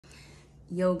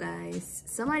Yo guys,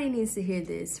 somebody needs to hear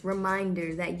this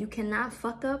reminder that you cannot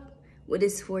fuck up what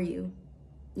is for you.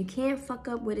 You can't fuck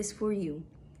up what is for you.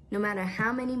 No matter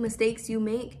how many mistakes you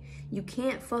make, you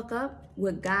can't fuck up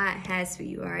what God has for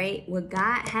you, all right? What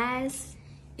God has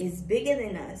is bigger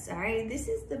than us, all right? This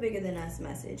is the bigger than us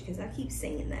message because I keep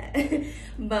saying that.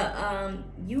 But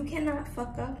you cannot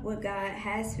fuck up what God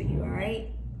has for you, all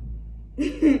right?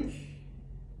 You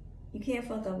can't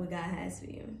fuck up what God has for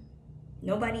you.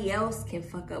 Nobody else can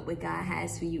fuck up what God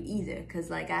has for you either.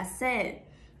 Because like I said,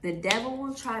 the devil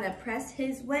will try to press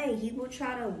his way. He will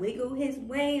try to wiggle his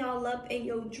way all up in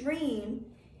your dream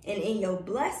and in your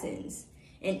blessings.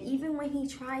 And even when he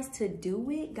tries to do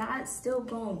it, God's still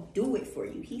going to do it for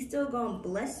you. He's still going to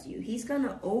bless you. He's going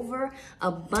to over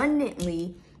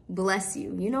abundantly bless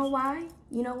you. You know why?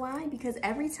 You know why? Because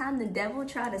every time the devil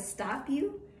try to stop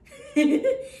you,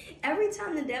 every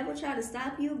time the devil try to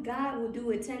stop you, God will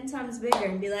do it 10 times bigger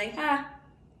and be like, ha,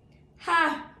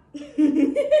 ha.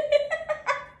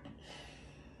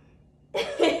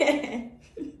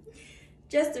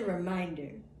 Just a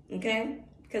reminder, okay?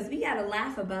 Because we got to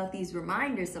laugh about these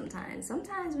reminders sometimes.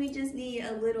 Sometimes we just need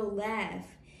a little laugh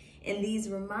in these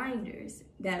reminders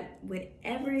that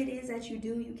whatever it is that you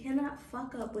do, you cannot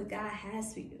fuck up what God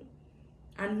has for you.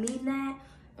 I mean that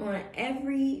on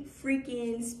every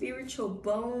freaking spiritual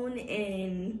bone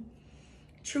and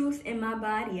truth in my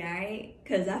body, all right?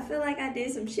 Because I feel like I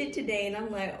did some shit today and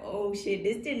I'm like, oh shit,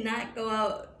 this did not go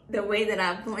out the way that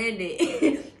I planned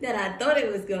it, that I thought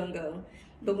it was gonna go.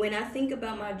 But when I think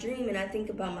about my dream and I think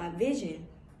about my vision,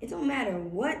 it don't matter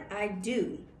what I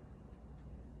do,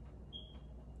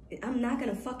 I'm not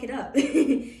gonna fuck it up.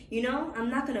 You know, I'm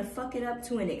not gonna fuck it up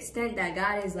to an extent that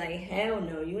God is like, hell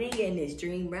no, you ain't getting this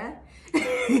dream, bruh. I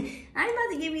ain't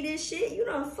about to give you this shit. You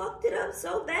done fucked it up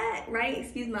so bad, right?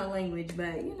 Excuse my language,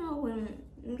 but you know, when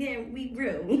we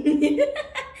real.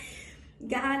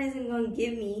 God isn't gonna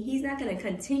give me, he's not gonna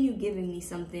continue giving me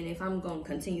something if I'm gonna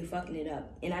continue fucking it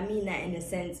up. And I mean that in the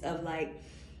sense of like,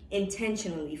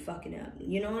 intentionally fucking up.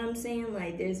 You know what I'm saying?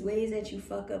 Like there's ways that you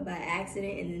fuck up by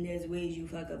accident and then there's ways you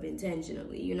fuck up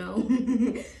intentionally, you know?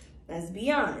 Let's be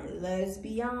honest. Let's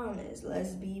be honest.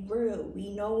 Let's be real. We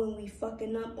know when we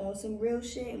fucking up on some real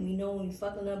shit and we know when we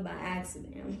fucking up by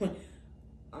accident.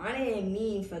 I didn't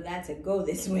mean for that to go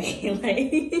this way.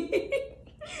 Like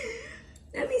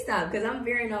let me stop because I'm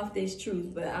veering off this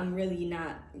truth, but I'm really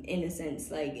not in a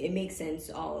sense. Like it makes sense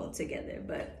all together,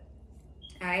 but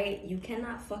all right, you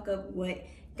cannot fuck up what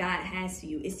God has for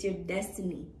you. It's your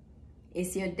destiny.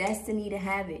 It's your destiny to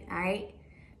have it, all right?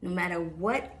 No matter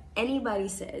what anybody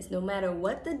says, no matter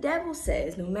what the devil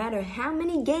says, no matter how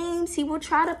many games he will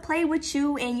try to play with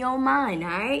you in your mind, all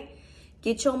right?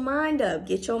 Get your mind up.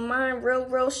 Get your mind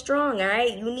real strong, all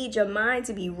right? You need your mind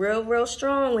to be real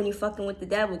strong when you're fucking with the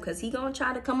devil because he gonna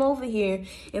try to come over here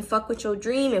and fuck with your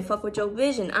dream and fuck with your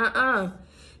vision.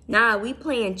 Nah, we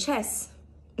playing chess.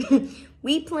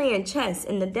 We playing chess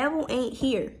and the devil ain't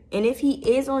here. And if he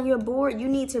is on your board, you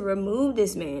need to remove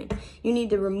this man. You need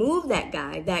to remove that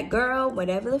guy, that girl,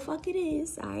 whatever the fuck it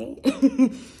is, all right?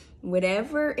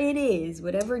 Whatever it is,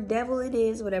 whatever devil it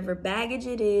is, whatever baggage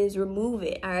it is, remove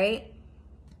it, all right?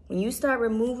 When you start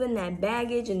removing that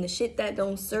baggage and the shit that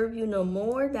don't serve you no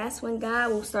more, that's when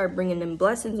God will start bringing them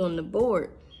blessings on the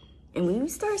board. And when you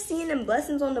start seeing them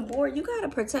blessings on the board, you got to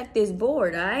protect this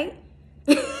board, all right?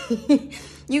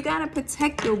 You gotta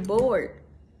protect your board.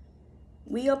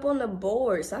 We up on the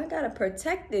board, so I gotta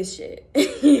protect this shit.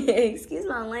 Excuse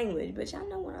my language, but y'all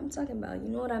know what I'm talking about. You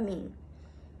know what I mean.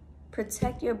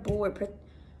 Protect your board.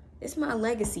 It's my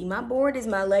legacy. My board is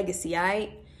my legacy, all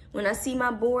right? When I see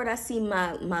my board, I see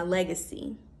my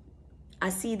legacy. I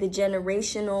see the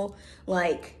generational,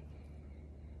 like,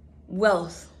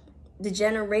 wealth. The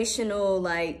generational,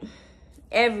 like,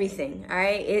 everything, all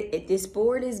right? This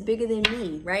board is bigger than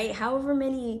me, right? However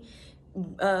many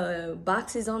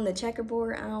boxes on the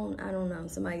checkerboard, I don't know.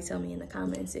 Somebody tell me in the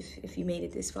comments if you made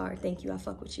it this far. Thank you. I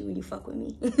fuck with you and you fuck with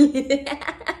me.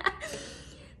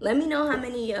 Let me know how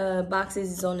many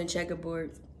boxes is on the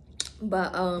checkerboard.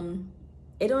 But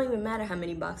it don't even matter how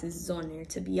many boxes is on there,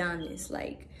 to be honest.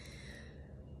 Like,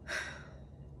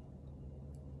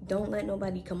 don't let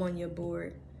nobody come on your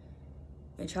board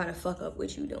and try to fuck up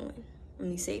what you doing. Let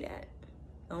me say that.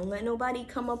 Don't let nobody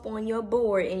come up on your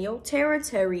board in your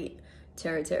territory,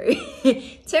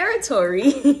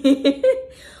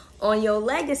 on your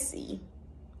legacy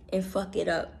and fuck it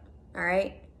up, all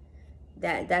right?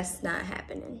 That's not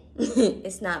happening.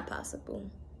 It's not possible.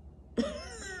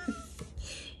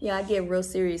 Yeah, I get real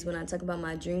serious when I talk about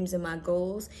my dreams and my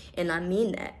goals, and I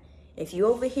mean that. If you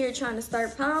over here trying to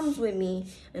start problems with me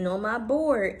and on my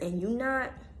board and you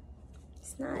not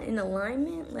It's not in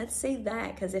alignment. Let's say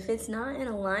that, because if it's not in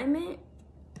alignment,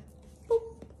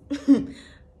 boop.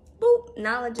 Boop.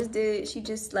 Nala just did, she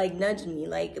just like nudged me,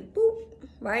 like boop,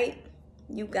 right?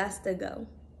 You got to go.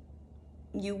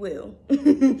 You will.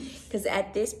 Because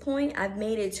at this point, I've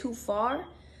made it too far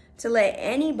to let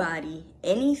anybody,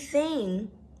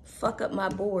 anything, fuck up my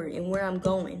board and where I'm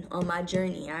going on my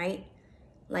journey, all right?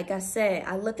 Like I said,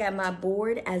 I look at my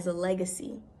board as a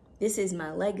legacy. This is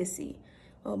my legacy.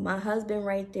 Oh, my husband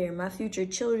right there. My future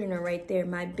children are right there.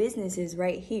 My business is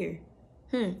right here.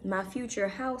 My future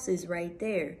house is right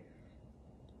there.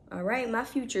 All right, my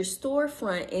future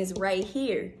storefront is right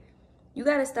here. You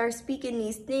got to start speaking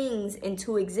these things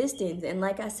into existence. And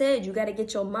like I said, you got to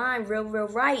get your mind real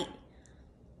right.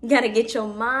 You got to get your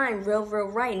mind real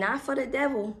right. Not for the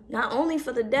devil. Not only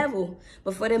for the devil,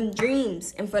 but for them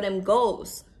dreams and for them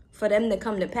goals. For them to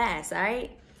come to pass, all right?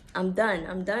 I'm done.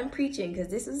 I'm done preaching because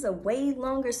this is a way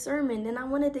longer sermon than I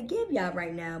wanted to give y'all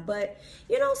right now. But,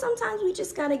 you know, sometimes we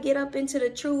just got to get up into the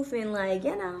truth and, like,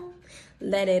 you know,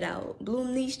 let it out.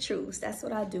 Bloom these truths. That's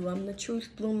what I do. I'm the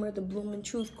truth bloomer, the blooming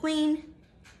truth queen,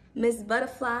 Miss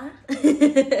Butterfly.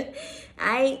 All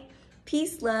right.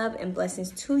 Peace, love, and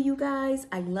blessings to you guys.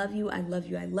 I love you. I love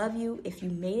you. I love you. If you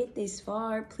made it this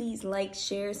far, please like,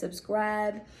 share,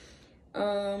 subscribe.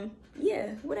 Yeah,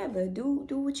 whatever. Do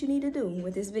what you need to do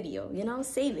with this video. You know,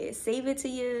 save it. Save it to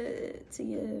your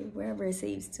wherever it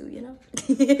saves to, you know.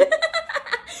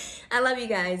 I love you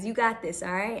guys. You got this,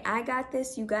 all right? I got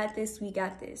this. You got this. We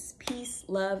got this. Peace,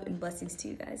 love, and blessings to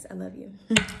you guys. I love you.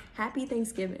 Happy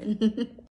Thanksgiving.